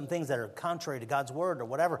to do some things that are contrary to God's word or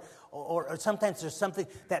whatever. Or sometimes there's something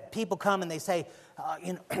that people come and they say,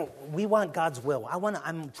 we want God's will.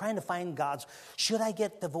 I'm trying to find God's. Should I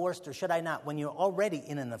get divorced or should I not? When you're already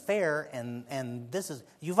in an affair and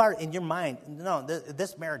you've already in your mind, no,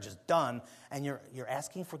 this marriage is done, and you're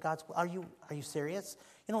asking for God's will. Are you serious?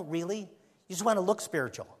 Really? You just want to look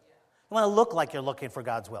spiritual. You want to look like you're looking for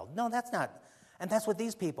God's will. No, that's not. And that's what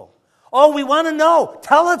these people. Oh, we want to know.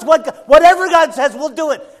 Tell us whatever God says, we'll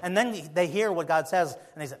do it. And then they hear what God says,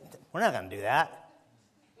 and they say, we're not going to do that.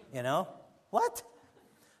 What?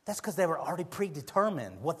 That's because they were already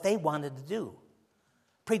predetermined what they wanted to do.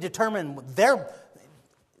 Predetermined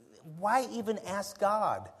why even ask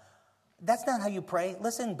God? That's not how you pray.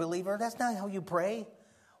 Listen, believer, that's not how you pray.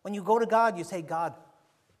 When you go to God, you say, God,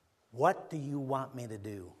 what do you want me to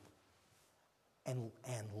do? And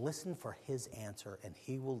listen for his answer, and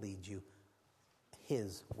he will lead you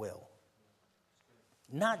his will.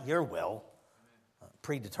 Not your will,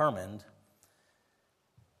 predetermined.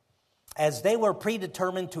 As they were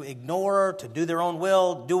predetermined to ignore, to do their own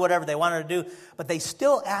will, do whatever they wanted to do, but they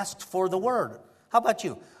still asked for the word. How about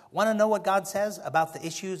you? Want to know what God says about the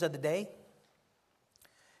issues of the day?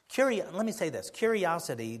 Let me say this.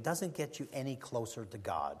 Curiosity doesn't get you any closer to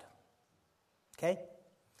God. Okay?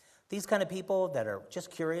 These kind of people that are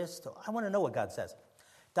just curious, I want to know what God says,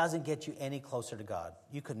 doesn't get you any closer to God.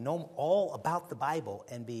 You could know all about the Bible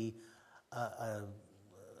and be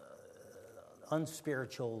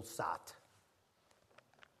unspiritual sot.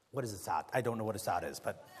 What is a sot? I don't know what a sot is,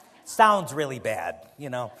 but it sounds really bad,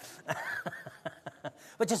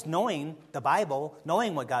 But just knowing the Bible,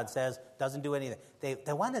 knowing what God says, doesn't do anything.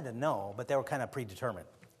 They wanted to know, but they were kind of predetermined.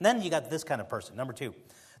 And then you got this kind of person, number 2,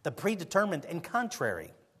 the predetermined and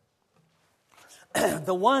contrary.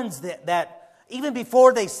 The ones that even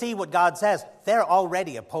before they see what God says, they're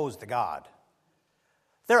already opposed to God.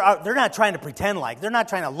 They're not trying to pretend like, they're not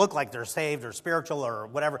trying to look like they're saved or spiritual or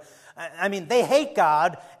whatever. I mean, they hate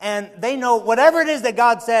God, and they know whatever it is that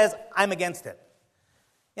God says, I'm against it.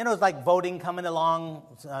 It's like voting coming along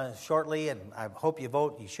shortly, and I hope you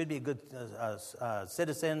vote. You should be a good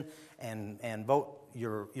citizen and vote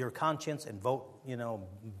your conscience and vote,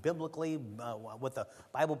 biblically, what the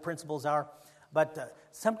Bible principles are. But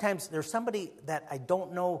sometimes there's somebody that I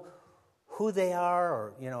don't know who they are,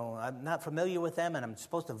 or, I'm not familiar with them, and I'm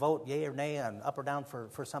supposed to vote yay or nay, and up or down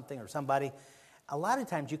for something or somebody. A lot of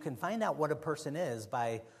times you can find out what a person is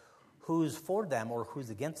by who's for them or who's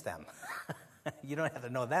against them. You don't have to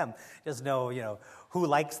know them. Just know, who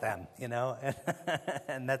likes them,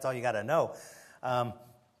 and that's all you got to know.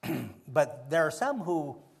 But there are some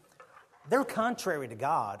who, they're contrary to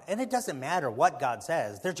God, and it doesn't matter what God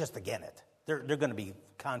says. They're just against it. They're going to be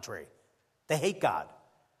contrary. They hate God.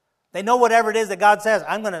 They know whatever it is that God says,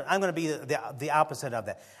 I'm going to be the opposite of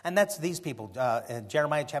that. And that's these people. In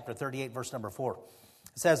Jeremiah chapter 38, verse number 4.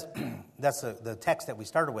 It says, that's the text that we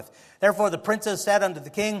started with. Therefore the princes said unto the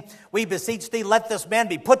king, we beseech thee, let this man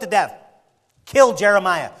be put to death. Kill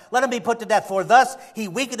Jeremiah. Let him be put to death. For thus he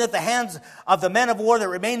weakeneth the hands of the men of war that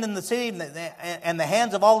remained in the city, and the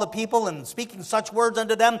hands of all the people, and speaking such words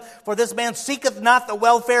unto them. For this man seeketh not the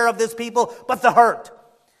welfare of this people, but the hurt.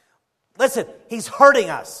 Listen, he's hurting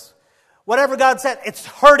us. Whatever God said, it's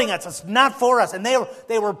hurting us. It's not for us. And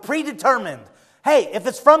they were predetermined. Hey, if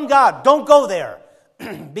it's from God, don't go there.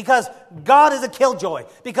 Because God is a killjoy.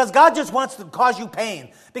 Because God just wants to cause you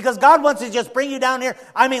pain. Because God wants to just bring you down here.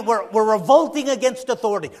 I mean, we're revolting against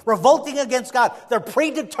authority. Revolting against God. They're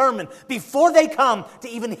predetermined. Before they come to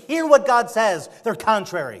even hear what God says, they're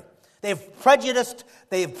contrary. They've prejudged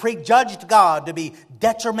God to be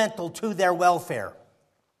detrimental to their welfare.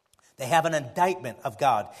 They have an indictment of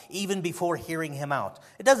God even before hearing him out.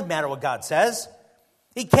 It doesn't matter what God says.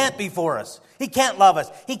 He can't be for us. He can't love us.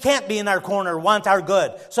 He can't be in our corner, want our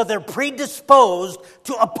good. So they're predisposed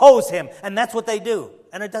to oppose him. And that's what they do.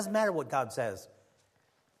 And it doesn't matter what God says.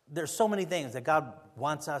 There's so many things that God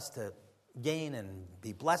wants us to gain and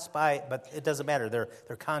be blessed by, but it doesn't matter.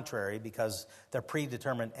 They're contrary because they're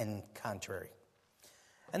predetermined and contrary.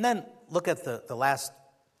 And then look at the last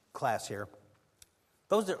class here.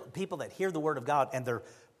 Those are people that hear the word of God and they're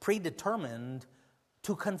predetermined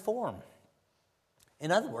to conform.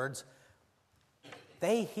 In other words,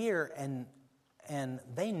 they hear and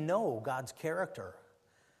they know God's character.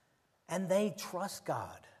 And they trust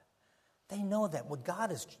God. They know that what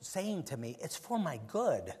God is saying to me, it's for my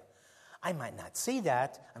good. I might not see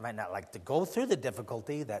that. I might not like to go through the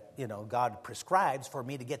difficulty that, God prescribes for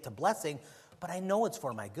me to get to blessing. But I know it's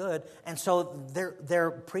for my good. And so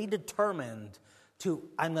they're predetermined to,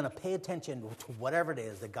 I'm going to pay attention to whatever it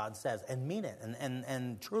is that God says and mean it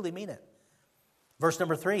and truly mean it. Verse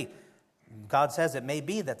number 3, God says, it may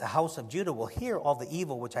be that the house of Judah will hear all the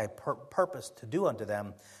evil which I purpose to do unto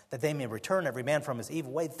them, that they may return every man from his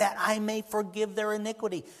evil way, that I may forgive their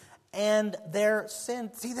iniquity and their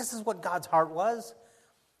sin. See, this is what God's heart was.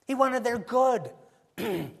 He wanted their good.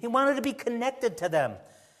 He wanted to be connected to them.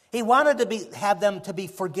 He wanted to have them to be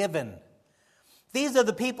forgiven. These are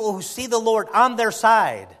the people who see the Lord on their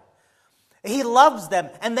side. He loves them,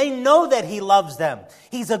 and they know that he loves them.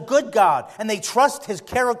 He's a good God, and they trust his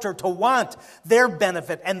character to want their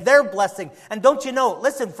benefit and their blessing. And don't you know,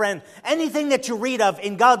 listen, friend, anything that you read of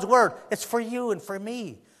in God's word, it's for you and for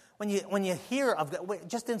me. When you hear of,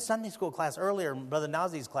 just in Sunday school class earlier, Brother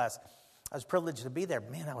Nazi's class, I was privileged to be there.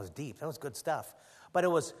 Man, that was deep. That was good stuff. But it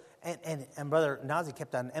was, and Brother Nazi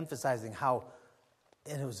kept on emphasizing how,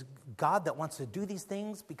 and it was God that wants to do these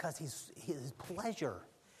things because his pleasure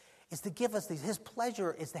is to give us these. His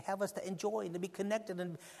pleasure is to have us to enjoy and to be connected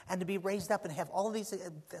and to be raised up and have all these.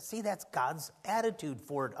 See, that's God's attitude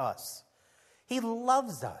toward us. He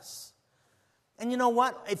loves us. And you know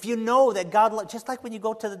what? If you know that God, just like when you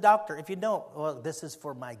go to the doctor, if you know, well, this is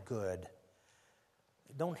for my good,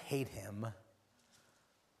 don't hate him.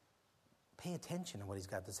 Pay attention to what he's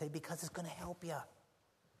got to say because it's going to help you.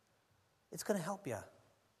 It's going to help you.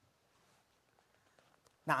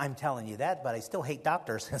 Now, I'm telling you that, but I still hate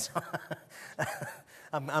doctors.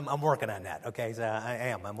 I'm working on that, okay? So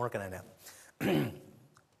I'm working on that.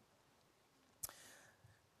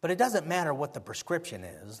 But it doesn't matter what the prescription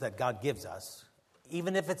is that God gives us,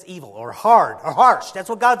 even if it's evil or hard or harsh. That's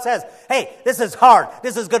what God says. Hey, this is hard.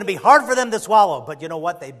 This is going to be hard for them to swallow. But you know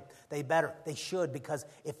what? They should, because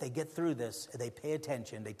if they get through this, they pay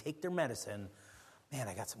attention, they take their medicine, man,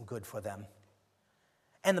 I got some good for them.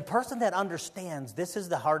 And the person that understands this is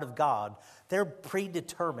the heart of God, they're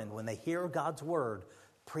predetermined when they hear God's word,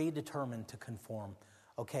 predetermined to conform.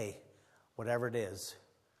 Okay, whatever it is,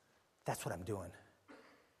 that's what I'm doing.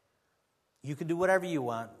 You can do whatever you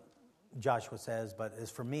want, Joshua says, but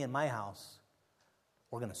as for me and my house,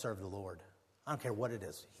 we're going to serve the Lord. I don't care what it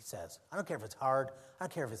is, he says. I don't care if it's hard. I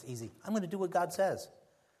don't care if it's easy. I'm going to do what God says.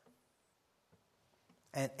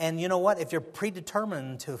 And you know what? If you're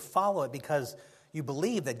predetermined to follow it because you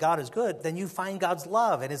believe that God is good, then you find God's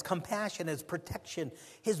love and His compassion, His protection,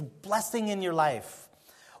 His blessing in your life.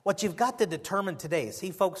 What you've got to determine today,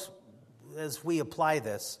 see folks, as we apply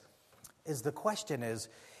this, is the question is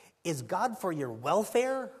God for your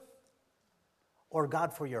welfare or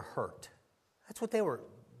God for your hurt? That's what they were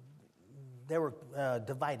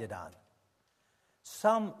divided on.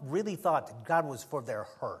 Some really thought that God was for their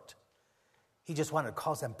hurt. He just wanted to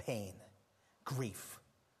cause them pain, grief.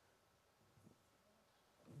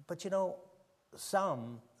 But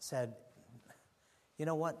some said, you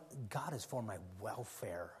know what? God is for my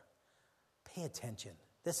welfare. Pay attention.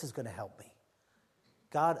 This is going to help me.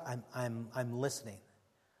 God, I'm listening.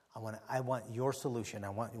 I want your solution. I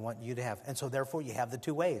want you to have. And so therefore you have the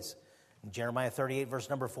two ways. In Jeremiah 38, verse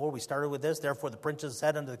number 4, we started with this. Therefore the princes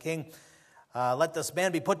said unto the king, let this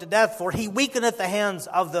man be put to death, for he weakeneth the hands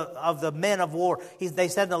of the men of war. They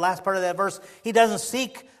said in the last part of that verse, he doesn't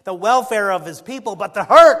seek the welfare of his people, but the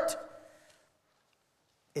hurt.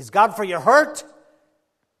 Is God for your hurt,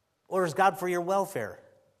 or is God for your welfare?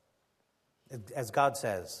 As God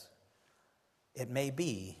says, it may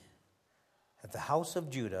be that the house of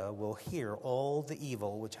Judah will hear all the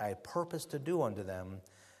evil which I purpose to do unto them,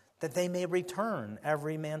 that they may return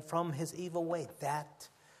every man from his evil way, that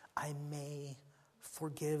I may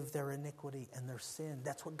forgive their iniquity and their sin.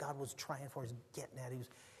 That's what God was trying for. He's getting at.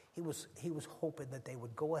 He was hoping that they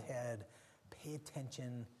would go ahead, pay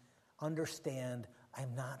attention, understand,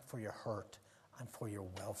 I'm not for your hurt. I'm for your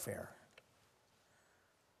welfare.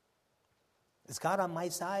 Is God on my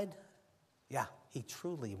side? Yeah, He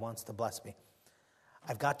truly wants to bless me.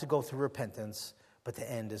 I've got to go through repentance, but the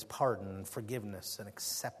end is pardon, forgiveness, and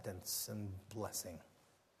acceptance and blessing.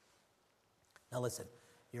 Now listen,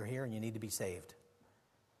 you're here and you need to be saved.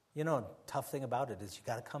 You know, the tough thing about it is you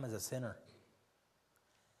got to come as a sinner.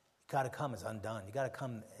 You got to come as undone. You got to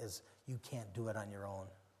come as you can't do it on your own.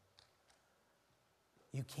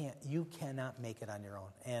 You cannot make it on your own.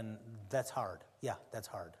 And that's hard. Yeah, that's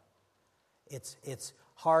hard. It's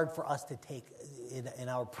hard for us to take in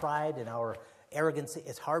our pride, in our arrogance.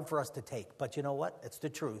 It's hard for us to take. But you know what? It's the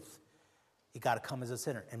truth. You got to come as a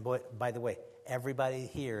sinner. And by the way, everybody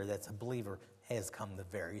here that's a believer has come the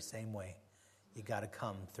very same way. You got to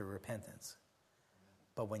come through repentance.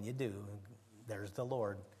 But when you do, there's the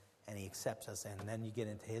Lord, and He accepts us, and then you get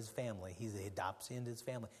into His family. He adopts you into His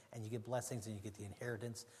family, and you get blessings, and you get the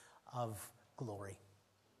inheritance of glory.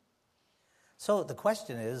 So the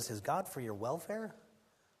question is God for your welfare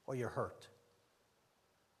or your hurt?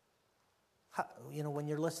 When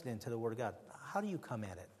you're listening to the Word of God, how do you come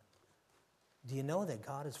at it? Do you know that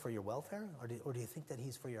God is for your welfare, or do you think that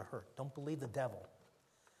He's for your hurt? Don't believe the devil.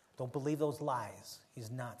 Don't believe those lies.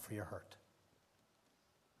 He's not for your hurt.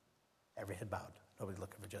 Every head bowed. Nobody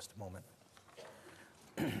looking for just a moment.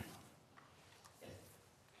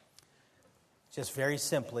 Just very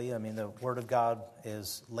simply, the Word of God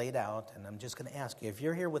is laid out, and I'm just going to ask you, if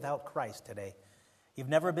you're here without Christ today, you've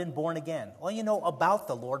never been born again. Well, you know about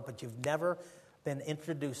the Lord, but you've never been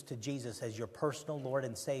introduced to Jesus as your personal Lord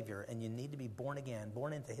and Savior, and you need to be born again,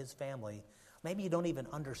 born into His family. Maybe you don't even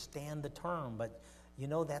understand the term, but you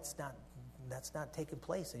know that's not taking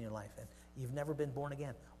place in your life, and you've never been born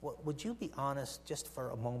again. Would you be honest just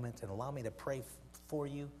for a moment and allow me to pray for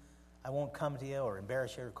you? I won't come to you or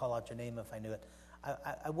embarrass you or call out your name if I knew it.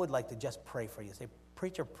 I would like to just pray for you. Say,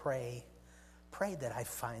 preacher, pray. Pray that I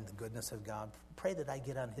find the goodness of God. Pray that I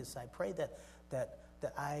get on His side. Pray that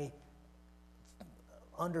I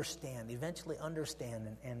eventually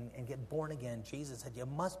understand and get born again. Jesus said you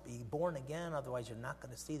must be born again, otherwise you're not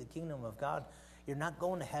going to see the kingdom of God. You're not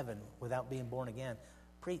going to heaven without being born again.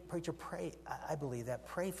 Preacher, pray. I believe that.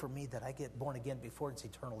 Pray for me that I get born again before it's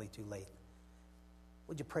eternally too late.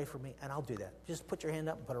 Would you pray for me? And I'll do that. Just put your hand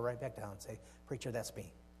up and put it right back down and say, preacher, that's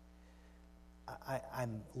me.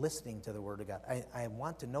 I'm listening to the Word of God. I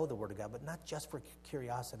want to know the Word of God, but not just for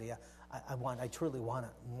curiosity. I truly want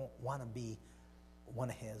to be one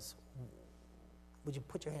of His. Would you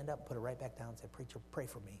put your hand up and put it right back down and say, preacher, pray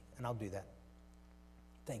for me, and I'll do that.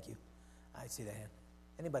 Thank you. I see that hand.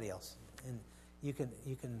 Anybody else? And you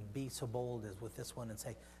can be so bold as with this one and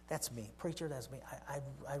say, that's me. Preacher, that's me.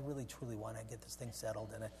 I really, truly want to get this thing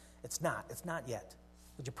settled, and it's not yet.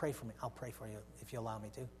 Would you pray for me? I'll pray for you if you allow me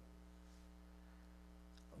to.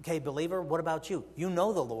 Okay, believer, what about you? You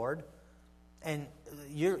know the Lord, and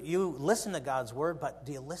you listen to God's Word, but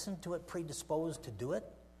do you listen to it predisposed to do it?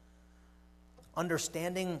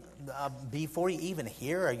 Understanding before you even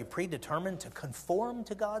hear, are you predetermined to conform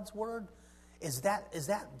to God's Word? Is that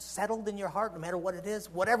settled in your heart no matter what it is?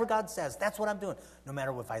 Whatever God says, that's what I'm doing. No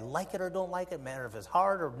matter if I like it or don't like it, no matter if it's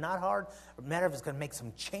hard or not hard, no matter if it's going to make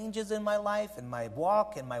some changes in my life, in my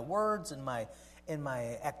walk, in my words, in my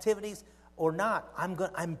activities or not.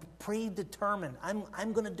 I'm predetermined.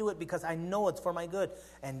 I'm going to do it because I know it's for my good.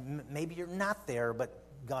 And maybe you're not there, but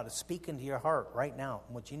God is speaking to your heart right now.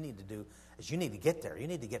 And what you need to do is you need to get there. You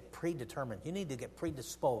need to get predetermined. You need to get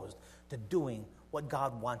predisposed to doing what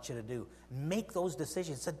God wants you to do. Make those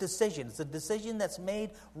decisions. It's a decision. It's a decision that's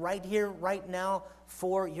made right here, right now,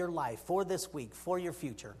 for your life, for this week, for your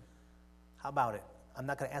future. How about it? I'm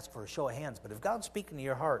not going to ask for a show of hands, but if God's speaking to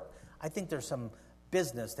your heart, I think there's some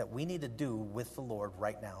business that we need to do with the Lord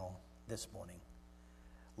right now, this morning.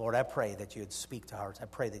 Lord, I pray that you'd speak to hearts. I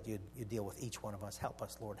pray that you'd deal with each one of us. Help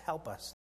us, Lord. Help us.